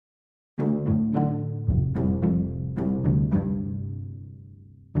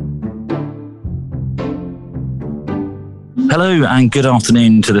Hello and good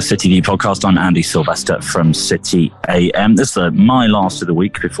afternoon to the City View podcast. I'm Andy Sylvester from City AM. This is my last of the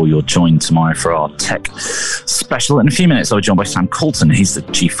week before you're joined tomorrow for our tech special. In a few minutes, I'll be joined by Sam Caulton. He's the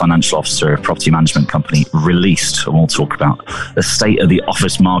Chief Financial Officer of property management company Re-Leased. And we'll talk about the state of the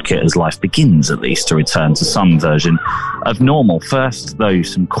office market as life begins, at least, to return to some version of normal. First, though,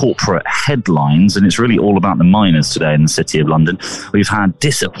 some corporate headlines, and it's really all about the miners today in the City of London. We've had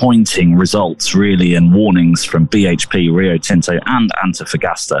disappointing results, really, and warnings from BHP, Rio Tinto and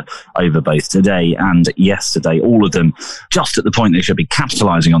Antofagasta over both today and yesterday. All of them just at the point they should be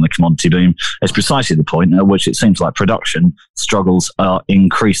capitalising on the commodity boom. It's precisely the point at which it seems like production struggles are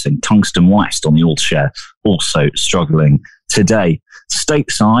increasing. Tungsten West on the alt share also struggling today.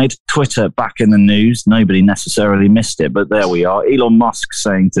 Stateside, Twitter back in the news. Nobody necessarily missed it, but there we are. Elon Musk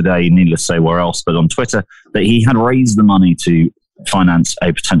saying today, needless to say where else, but on Twitter, that he had raised the money to finance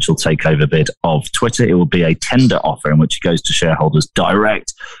a potential takeover bid of Twitter. It will be a tender offer in which it goes to shareholders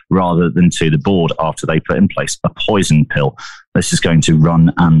direct rather than to the board after they put in place a poison pill. This is going to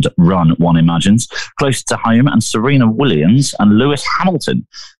run and run, one imagines. Closer to home, and Serena Williams and Lewis Hamilton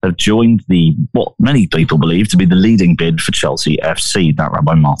have joined the, what many people believe to be the leading bid for Chelsea FC, that run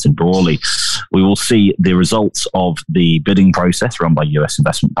by Martin Brawley. We will see the results of the bidding process run by US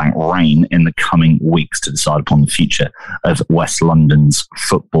investment bank Rain in the coming weeks to decide upon the future of West London's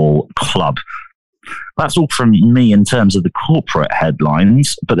football club. That's all from me in terms of the corporate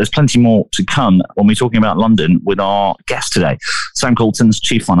headlines, but there's plenty more to come when we're talking about London with our guest today. Sam Caulton's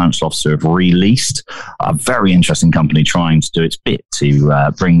Chief Financial Officer of Re-Leased, a very interesting company trying to do its bit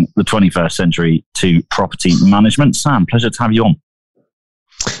to bring the 21st century to property management. Sam, pleasure to have you on.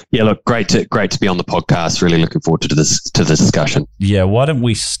 Yeah, look, great to be on the podcast. Really looking forward to this discussion. Yeah, why don't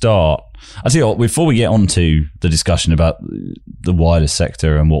we start? I tell you what, before we get on to the discussion about the wider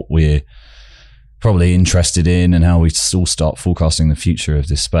sector and what we're probably interested in and how we all start forecasting the future of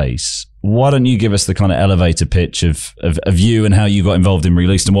this space, why don't you give us the kind of elevator pitch of you and how you got involved in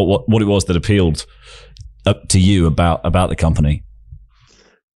Re-Leased and what it was that appealed up to you about the company?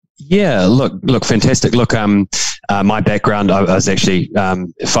 Yeah, look, fantastic. Look, my background, I was actually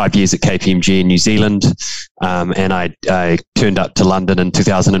 5 years at KPMG in New Zealand, and I turned up to London in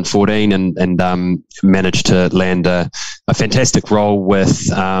 2014 and managed to land a fantastic role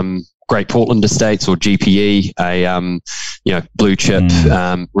with Great Portland Estates, or GPE, a blue chip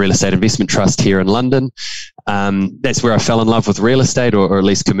real estate investment trust here in London. That's where I fell in love with real estate, or at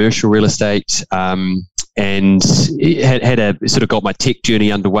least commercial real estate. And had sort of got my tech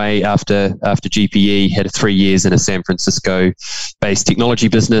journey underway after GPE. Had 3 years in a San Francisco-based technology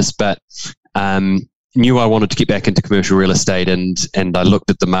business, but knew I wanted to get back into commercial real estate, and I looked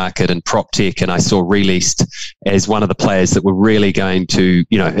at the market and prop tech, and I saw Re-Leased as one of the players that were really going to,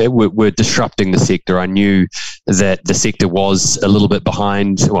 were disrupting the sector. I knew that the sector was a little bit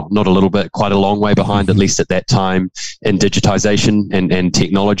behind, well, not a little bit, quite a long way behind, at least at that time, in digitization and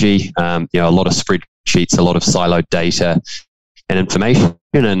technology. A lot of spreadsheets, a lot of siloed data and information.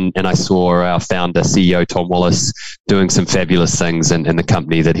 And I saw our founder, CEO Tom Wallace, doing some fabulous things, and the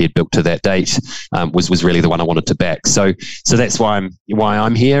company that he had built to that date was really the one I wanted to back. So that's why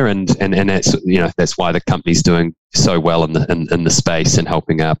I'm here, and that's why the company's doing so well in the space and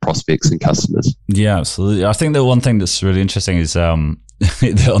helping our prospects and customers. Yeah, absolutely. I think the one thing that's really interesting is on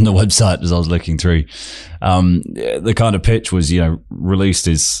the website, as I was looking through, the kind of pitch was, Re-Leased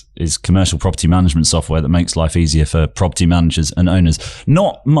is commercial property management software that makes life easier for property managers and owners.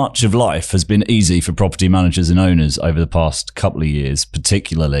 Not much of life has been easy for property managers and owners over the past couple of years,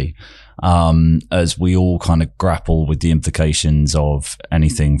 particularly as we all kind of grapple with the implications of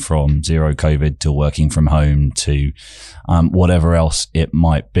anything from zero COVID to working from home to whatever else it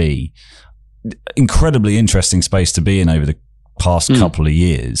might be. Incredibly interesting space to be in over the past couple of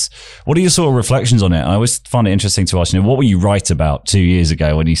years. What are your sort of reflections on it? I always find it interesting to ask, what were you right about 2 years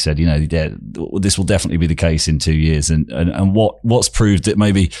ago when you said, this will definitely be the case in 2 years, and what's proved that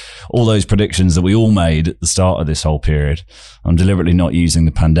maybe all those predictions that we all made at the start of this whole period, I'm deliberately not using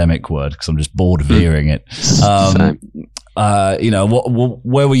the pandemic word because I'm just bored of hearing it.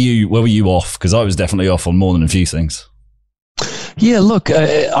 Where were you off? Because I was definitely off on more than a few things. Yeah, look,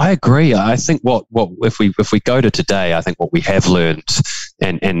 I agree. I think what if we go to today, I think what we have learned,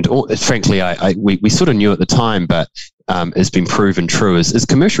 and frankly, we sort of knew at the time, but has been proven true is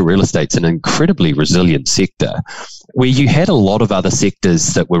commercial real estate's an incredibly resilient sector, where you had a lot of other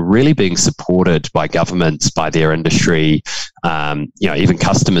sectors that were really being supported by governments, by their industry, even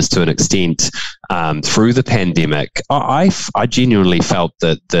customers to an extent through the pandemic. I genuinely felt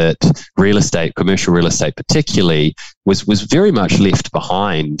that real estate, commercial real estate particularly, was very much left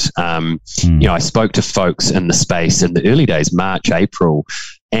behind. I spoke to folks in the space in the early days, March, April,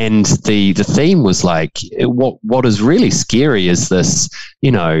 and the theme was like, what is really scary is this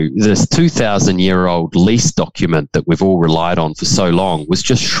 2,000-year-old lease document that we've all relied on for so long was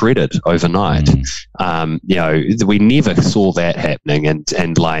just shredded overnight. We never saw that happening, and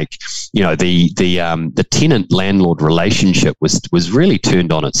the tenant landlord relationship was really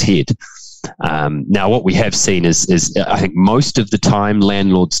turned on its head. Now, what we have seen is I think most of the time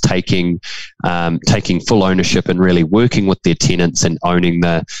landlords taking full ownership and really working with their tenants and owning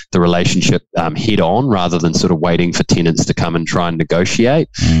the relationship head on, rather than sort of waiting for tenants to come and try and negotiate.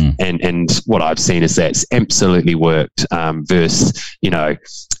 And what I've seen is that's absolutely worked versus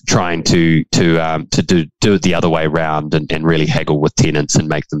trying to do it the other way around and really haggle with tenants and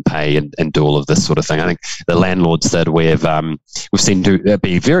make them pay and do all of this sort of thing. I think the landlords that we've seen to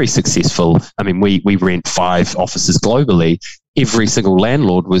be very successful. I mean, we rent 5 offices globally. Every single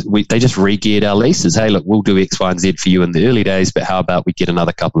landlord they just re-geared our leases. Hey, look, we'll do X, Y, and Z for you in the early days, but how about we get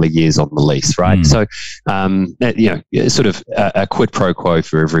another couple of years on the lease, right? So, sort of a quid pro quo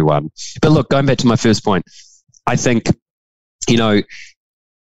for everyone. But look, going back to my first point, I think,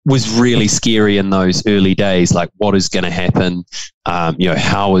 was really scary in those early days. Like, what is going to happen?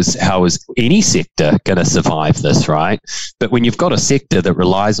 How is any sector going to survive this, right? But when you've got a sector that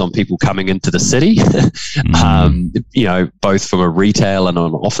relies on people coming into the city, both from a retail and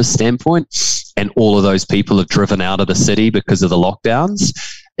an office standpoint, and all of those people have driven out of the city because of the lockdowns,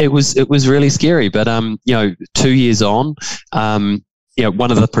 it was really scary. But 2 years on,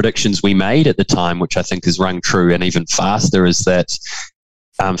 one of the predictions we made at the time, which I think has rung true and even faster, is that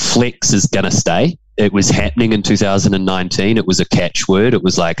flex is going to stay. It was happening in 2019. It was a catchword. It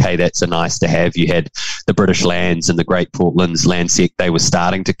was like, hey, that's a nice to have. You had the British Lands and the Great Portland's Landsec. They were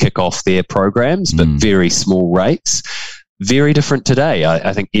starting to kick off their programs, but very small rates. Very different today.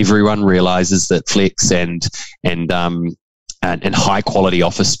 I think everyone realizes that flex and high quality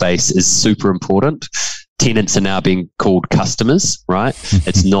office space is super important. Tenants are now being called customers, right?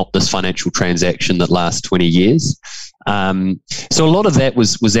 It's not this financial transaction that lasts 20 years. So a lot of that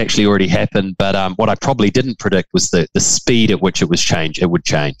was actually already happened, but what I probably didn't predict was the speed at which it would change,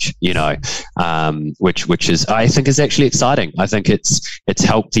 which is, I think, is actually exciting. I think it's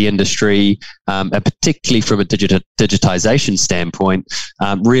helped the industry, particularly from a digitization standpoint,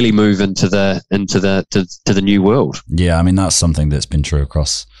 really move into the new world. Yeah, I mean, that's something that's been true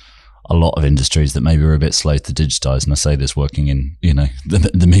across a lot of industries that maybe were a bit slow to digitize. And I say this working in,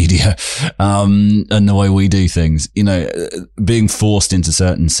 the media, and the way we do things, being forced into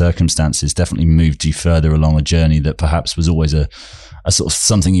certain circumstances definitely moved you further along a journey that perhaps was always a sort of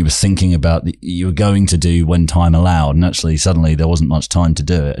something you were thinking about that you were going to do when time allowed. And actually suddenly there wasn't much time to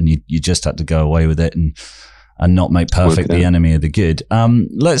do it. And you just had to go away with it and not make perfect the enemy of the good.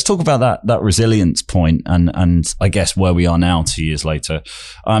 Let's talk about that resilience point and I guess where we are now 2 years later.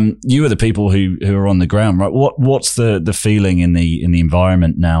 You are the people who are on the ground, right? What's the feeling in the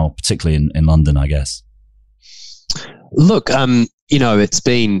environment now, particularly in London, I guess? Look, it's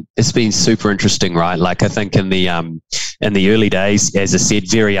been super interesting, right? Like, I think in the early days, as I said,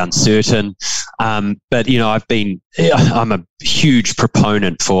 very uncertain. But I'm a huge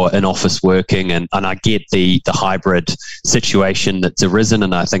proponent for in-office working, and I get the hybrid situation that's arisen,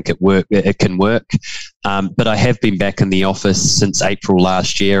 and I think it can work. But I have been back in the office since April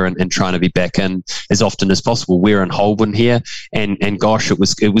last year, and trying to be back in as often as possible. We're in Holborn here, and gosh, it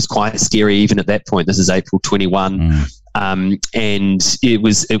was quite scary even at that point. This is April 21. And there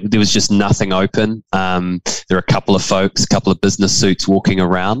was just nothing open. There are a couple of folks, a couple of business suits walking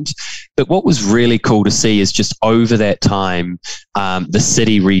around. But what was really cool to see is just over that time, the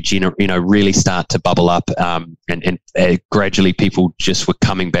city region, really start to bubble up, and gradually people just were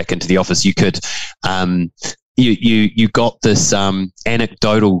coming back into the office. You could, you got this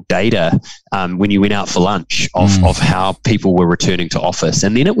anecdotal data when you went out for lunch of how people were returning to office.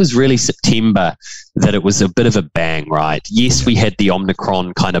 And then it was really September that it was a bit of a bang, right? Yes, we had the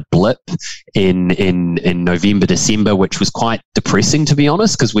Omicron kind of blip in November, December, which was quite depressing, to be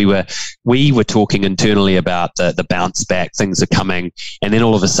honest, because we were talking internally about the bounce back, things are coming. And then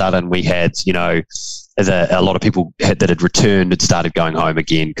all of a sudden we had, a lot of people that had returned had started going home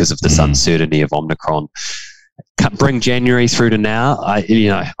again because of this uncertainty of Omicron. Bring January through to now,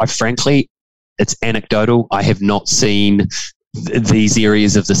 I frankly, it's anecdotal. I have not seen these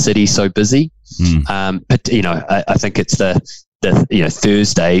areas of the city so busy. But I think it's the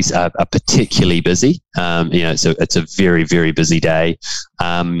Thursdays are particularly busy. It's a very, very busy day.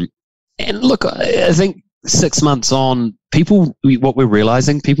 And look, I think 6 months on, what we're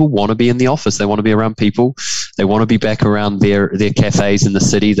realizing, people want to be in the office. They want to be around people. They want to be back around their cafes in the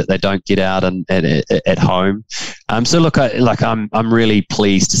city that they don't get out and at home. So look, I'm really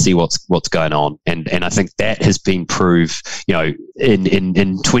pleased to see what's going on, and I think that has been proved. In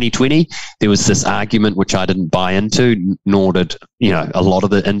 2020, there was this argument which I didn't buy into, nor did a lot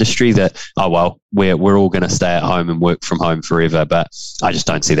of the industry, that we're all going to stay at home and work from home forever. But I just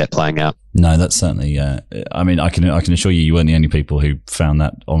don't see that playing out. No, that's certainly. I mean, I can assure you weren't the only people who found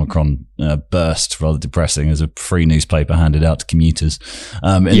that Omicron burst rather depressing as a free newspaper handed out to commuters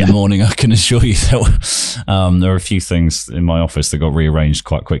in the morning. I can assure you that there are a few things in my office that got rearranged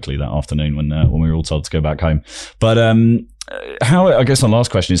quite quickly that afternoon when we were all told to go back home. But how? I guess my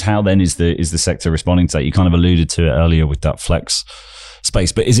last question is, how then is the sector responding to that? You kind of alluded to it earlier with that flex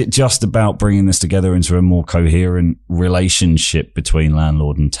space, but is it just about bringing this together into a more coherent relationship between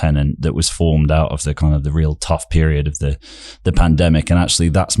landlord and tenant that was formed out of the kind of the real tough period of the pandemic, and actually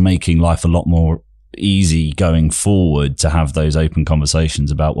that's making life a lot more easy going forward to have those open conversations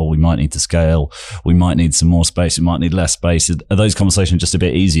about, well, we might need to scale, we might need some more space, we might need less space? Are those conversations just a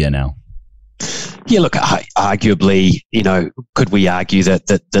bit easier now? Yeah, look, arguably, could we argue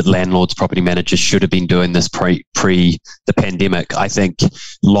that landlords, property managers should have been doing this pre the pandemic? I think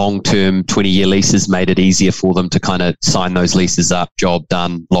long-term 20-year leases made it easier for them to kind of sign those leases up, job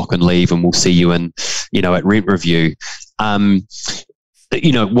done, lock and leave, and we'll see you in, at rent review.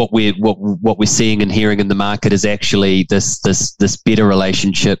 What we're seeing and hearing in the market is actually this better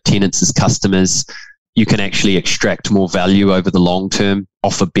relationship, tenants as customers. You can actually extract more value over the long term,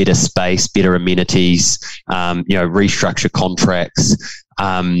 offer better space, better amenities, restructure contracts.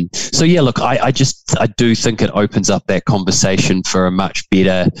 So yeah, look, I do think it opens up that conversation for a much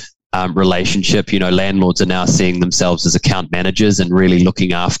better relationship. Landlords are now seeing themselves as account managers and really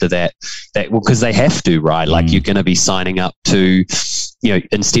looking after that, because they have to, right? Like you're going to be signing up to,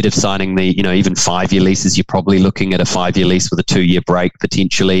 instead of signing the, even 5-year leases, you're probably looking at a 5-year lease with a 2-year break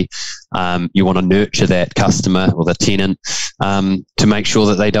potentially. You want to nurture that customer or the tenant to make sure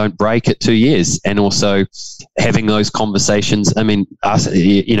that they don't break at 2 years, and also having those conversations. I mean, us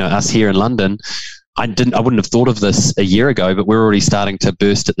here in London, I wouldn't have thought of this a year ago, but we're already starting to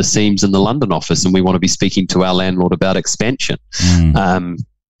burst at the seams in the London office, and we want to be speaking to our landlord about expansion.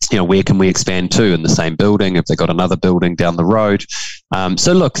 Where can we expand to in the same building? If they got another building down the road.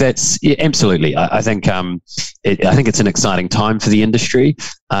 So look, that's absolutely. I think it's an exciting time for the industry.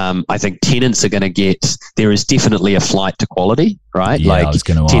 I think tenants are going to get. There is definitely a flight to quality, right? Yeah, I was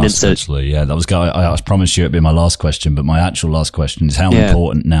going to ask actually. Yeah, that was. I promised you it'd be my last question, but my actual last question is: how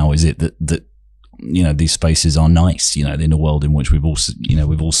important now is it that these spaces are nice? In a world in which we've all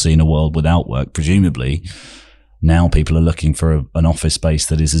seen a world without work, presumably. Now people are looking for an office space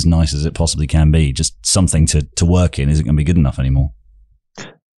that is as nice as it possibly can be. Just something to work in isn't going to be good enough anymore.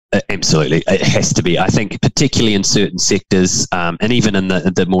 Absolutely. It has to be. I think particularly in certain sectors, and even in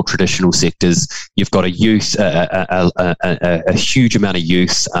the more traditional sectors, you've got a huge amount of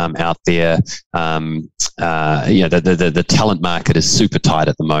youth out there. The talent market is super tight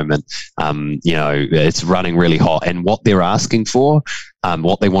at the moment. It's running really hot, and what they're asking for,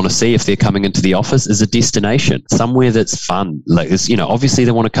 what they want to see if they're coming into the office, is a destination, somewhere that's fun. Like, obviously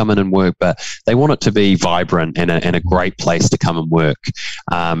they want to come in and work, but they want it to be vibrant and a great place to come and work.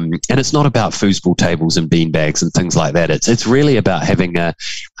 And it's not about foosball tables and beanbags and things like that. It's really about having a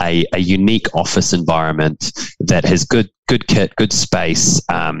unique office environment that has good kit, good space,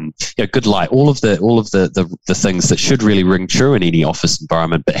 good light, all of the things that should really ring true in any office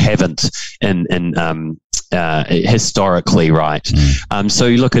environment, but haven't historically, right? So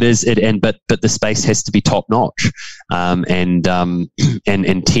you look at but the space has to be top notch, and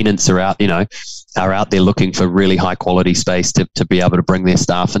tenants are out there looking for really high quality space to be able to bring their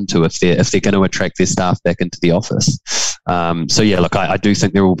staff into if they're going to attract their staff back into the office. So yeah, look, I do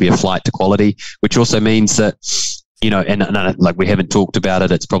think there will be a flight to quality, which also means that. And like we haven't talked about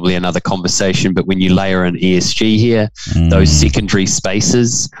it, it's probably another conversation, but when you layer in ESG here, those secondary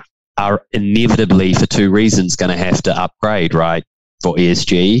spaces are inevitably, for two reasons, going to have to upgrade, right, for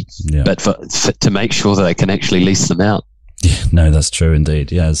ESG, but to make sure that they can actually lease them out. Yeah, no, that's true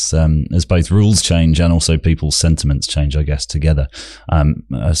indeed. Yeah, as both rules change and also people's sentiments change, I guess, together,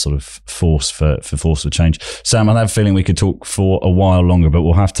 a sort of force for change. Sam, I have a feeling we could talk for a while longer, but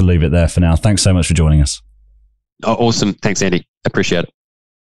we'll have to leave it there for now. Thanks so much for joining us. Oh, awesome. Thanks, Andy. Appreciate it.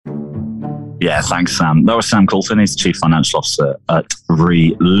 Yeah, thanks, Sam. That was Sam Caulton. He's Chief Financial Officer at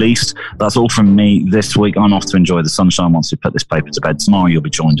Re-Leased. That's all from me this week. I'm off to enjoy the sunshine once we put this paper to bed. Tomorrow you'll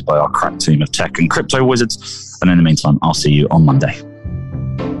be joined by our crack team of tech and crypto wizards. And in the meantime, I'll see you on Monday.